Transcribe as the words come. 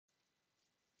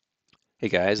Hey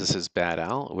guys, this is Bad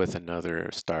Al with another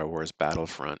Star Wars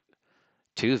Battlefront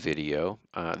 2 video.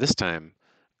 This time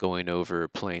going over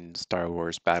playing Star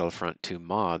Wars Battlefront 2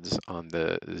 mods on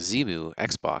the XEMU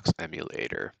Xbox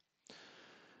emulator.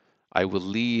 I will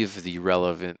leave the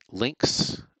relevant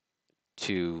links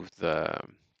to the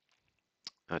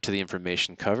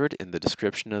information covered in the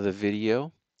description of the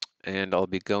video, and I'll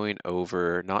be going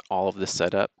over not all of the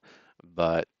setup,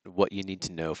 but what you need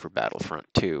to know for Battlefront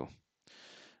 2.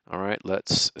 All right,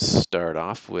 let's start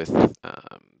off with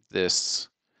this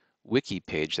wiki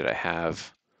page that I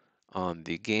have on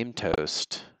the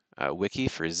GameToast wiki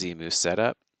for XEMU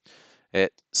setup.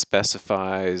 It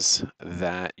specifies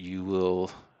that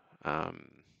um,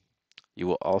 you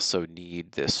will also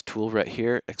need this tool right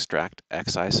here, extract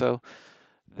XISO.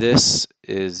 This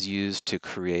is used to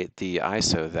create the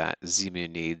ISO that XEMU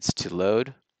needs to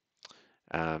load.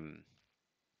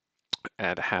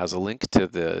 It has a link to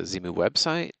the XEMU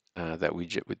website that we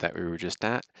were just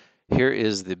at. Here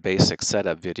is the basic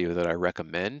setup video that I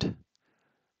recommend.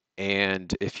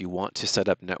 And if you want to set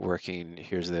up networking,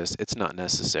 here's this. It's not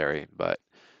necessary, but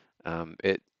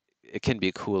it can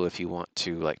be cool if you want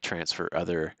to like transfer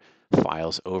other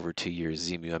files over to your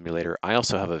XEMU emulator. I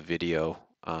also have a video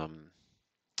on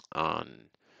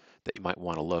that you might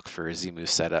want to look for XEMU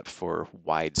setup for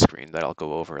widescreen that I'll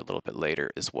go over a little bit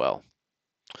later as well.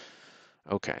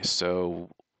 Okay,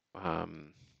 so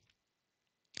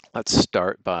let's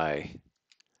start by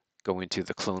going to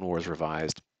the Clone Wars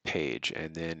Revised page,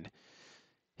 and then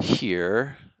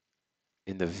here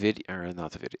in the video, or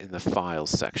not the video, in the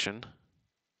files section,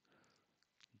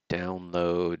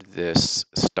 download this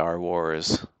Star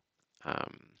Wars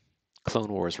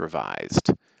Clone Wars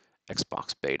Revised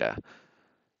Xbox Beta,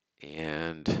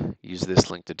 and use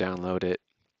this link to download it.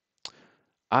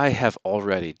 I have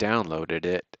already downloaded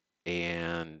it,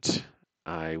 and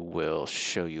I will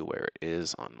show you where it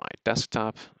is on my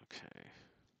desktop.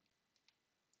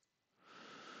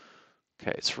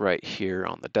 Okay, it's right here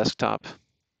on the desktop.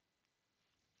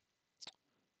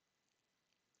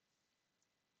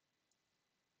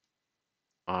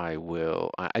 I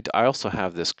also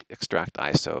have this extract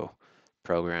ISO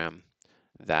program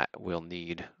that we'll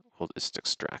need. We'll just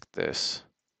extract this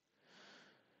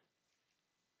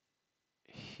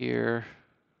here.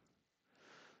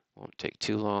 Won't take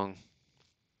too long.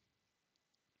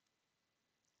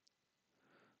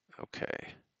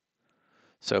 Okay.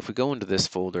 So if we go into this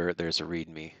folder, there's a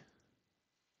README.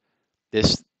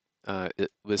 This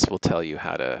will tell you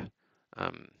how to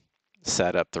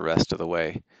set up the rest of the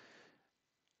way.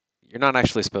 You're not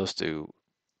actually supposed to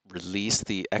release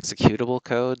the executable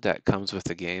code that comes with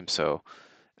the game, so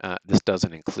this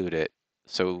doesn't include it.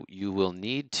 So you will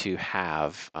need to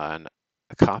have a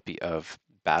copy of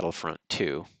Battlefront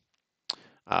 2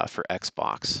 for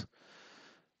Xbox,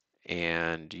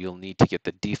 and you'll need to get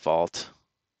the default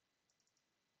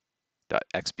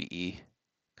 .xbe,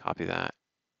 copy that,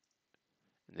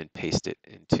 and then paste it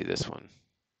into this one.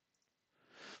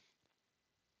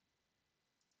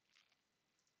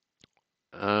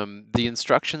 The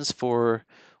instructions for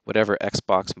whatever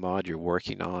Xbox mod you're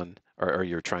working on or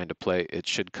you're trying to play, it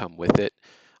should come with it.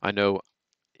 I know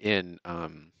in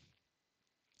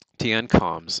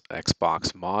TNCom's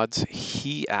Xbox mods,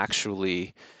 he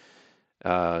actually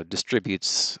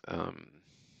distributes a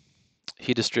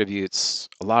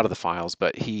lot of the files,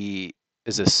 but he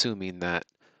is assuming that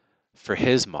for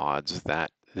his mods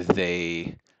that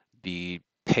they be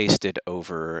pasted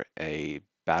over a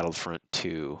Battlefront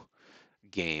 2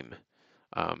 game.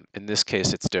 In this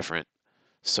case, it's different.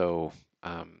 So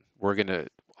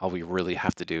all we really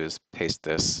have to do is paste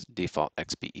this default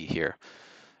XBE here.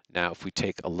 Now, if we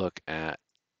take a look at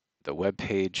the web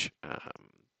page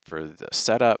for the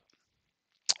setup,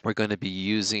 we're going to be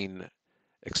using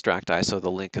extract ISO. The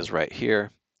link is right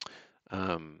here.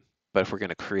 But if we're going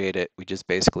to create it, we just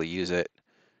basically use it.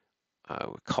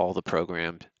 We call the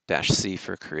program -C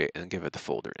for create and give it the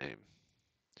folder name.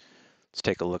 Let's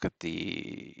take a look at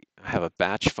I have a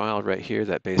batch file right here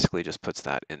that basically just puts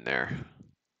that in there.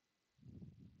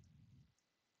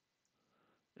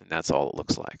 And that's all it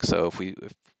looks like. So if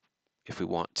we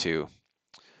want to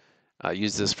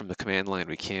use this from the command line,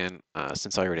 we can.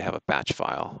 Since I already have a batch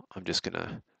file, I'm just going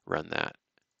to run that.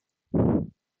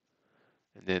 And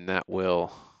then that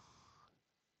will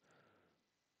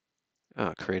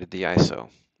created the ISO.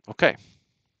 Okay.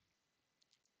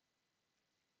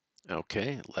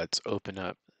 Okay, let's open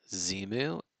up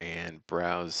XEMU and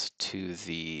browse to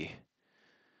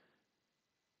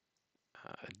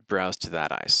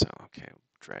that ISO. Okay,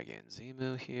 drag in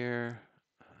XEMU here,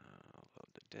 load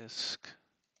the disk.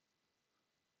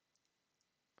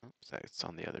 Oops, it's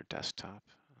on the other desktop.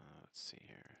 let's see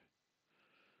here.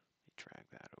 Let me drag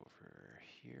that over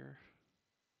here.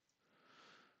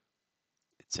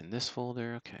 It's in this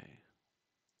folder. Okay.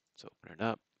 Let's open it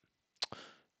up.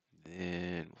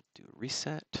 Then we'll do a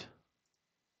reset.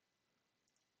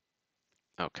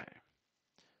 Okay.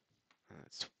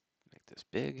 Let's make this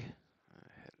big.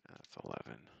 Hit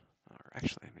F11. Or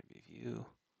actually, maybe view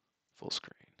full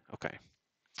screen. Okay.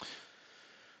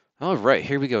 All right,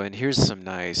 here we go. And here's some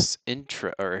nice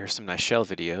here's some nice shell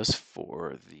videos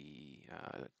for the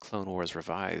Clone Wars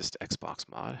Revised Xbox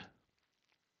mod.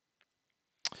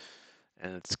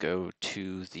 And let's go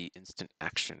to the instant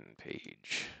action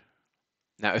page.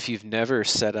 Now, if you've never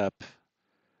set up,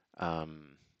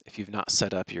 if you've not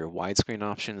set up your widescreen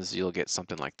options, you'll get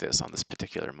something like this on this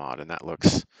particular mod, and that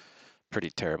looks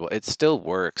pretty terrible. It still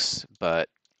works, but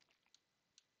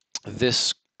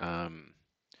this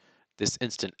this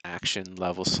instant action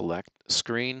level select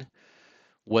screen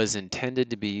was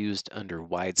intended to be used under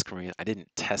widescreen. I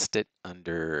didn't test it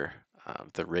under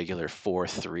the regular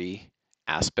 4:3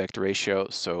 aspect ratio,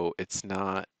 so it's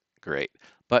not great.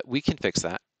 But we can fix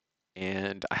that.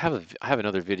 And I have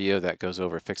another video that goes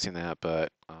over fixing that,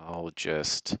 but I'll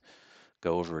just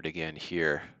go over it again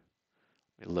here.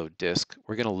 We load disk.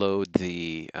 We're going to load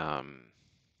the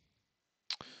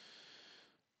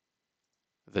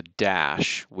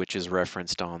dash, which is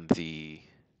referenced on the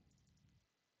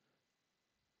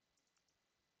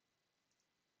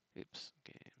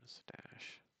games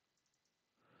dash.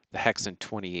 The Hexen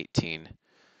 2018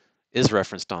 is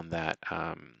referenced on that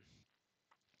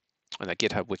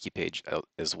GitHub wiki page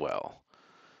as well.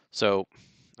 So,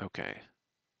 okay.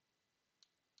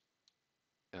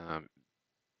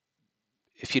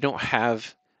 If you don't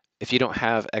have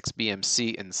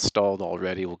XBMC installed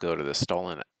already, we'll go to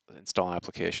the install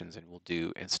applications and we'll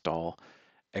do install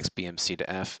XBMC to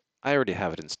F. I already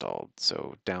have it installed.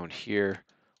 So down here,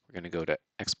 we're going to go to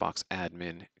Xbox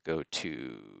admin, go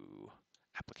to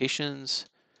applications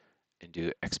and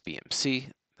do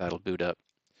XBMC. That'll boot up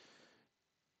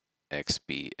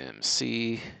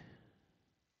XBMC.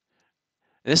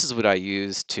 And this is what I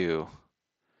use to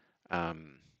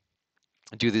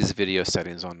do these video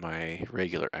settings on my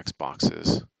regular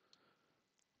Xboxes.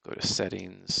 Go to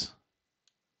settings,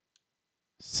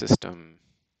 system,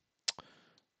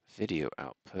 video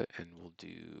output, and we'll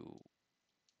do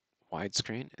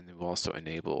widescreen, and then we'll also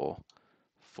enable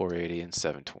 480 and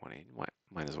 720.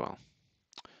 Might as well.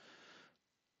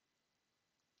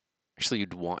 Actually,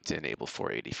 you'd want to enable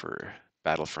 480 for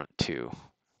Battlefront 2.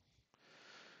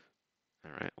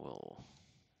 All right, we'll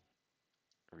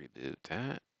reboot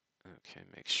that. Okay,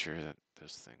 make sure that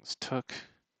those things took.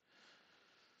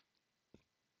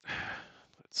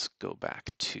 Let's go back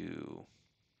to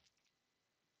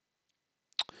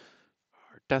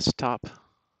our desktop.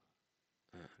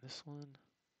 This one,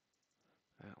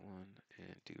 that one,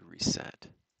 and do reset.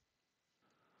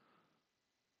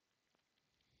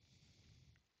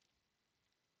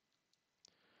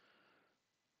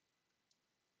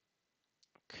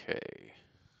 Okay.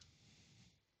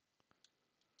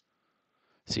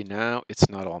 See, now it's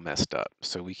not all messed up,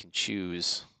 so we can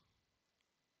choose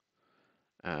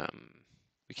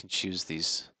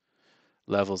these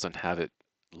levels and have it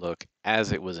look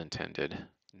as it was intended,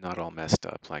 not all messed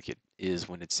up like it is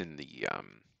when it's in the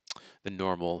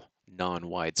normal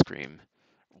non-widescreen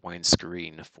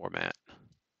format.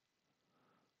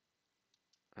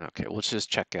 Okay, let's just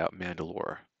check out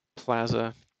Mandalore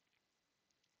Plaza.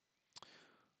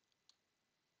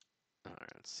 All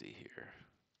right, let's see here.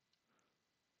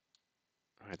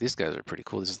 All right, these guys are pretty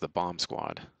cool. This is the Bomb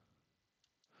Squad.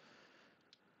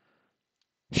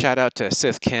 Shout out to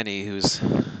Sith Kenny, who's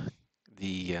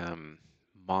the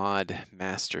mod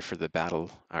master for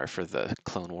the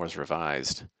Clone Wars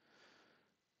Revised.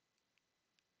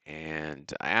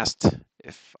 And I asked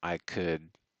if I could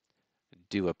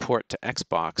do a port to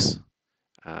Xbox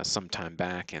sometime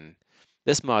back, and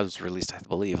this mod was released, I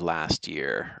believe, last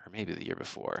year or maybe the year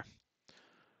before.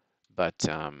 But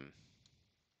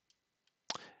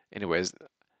anyways,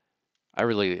 I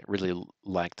really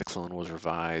liked the Clone Wars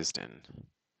Revised, and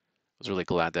was really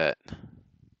glad that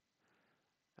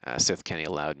Sith Kenny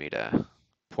allowed me to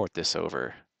port this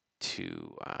over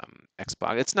to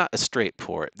Xbox. It's not a straight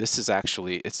port. This is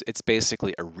actually it's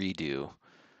basically a redo.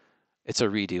 It's a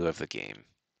redo of the game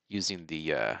using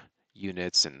the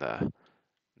units and the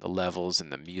levels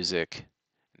and the music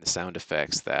and the sound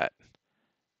effects that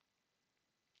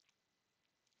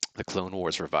the Clone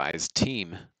Wars Revised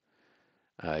team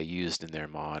used in their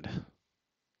mod.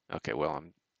 Okay, well,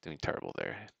 I'm doing terrible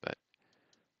there, but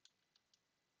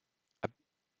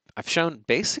I've shown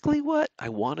basically what I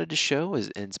wanted to show and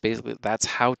it's basically that's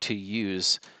how to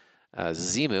use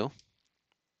XEMU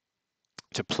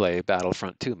to play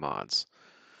Battlefront 2 mods.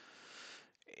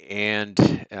 And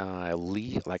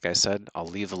like I said, I'll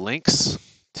leave links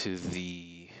to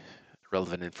the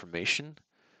relevant information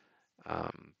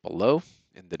below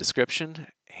in the description,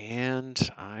 and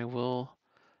I will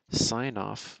sign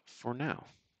off for now.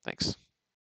 Thanks.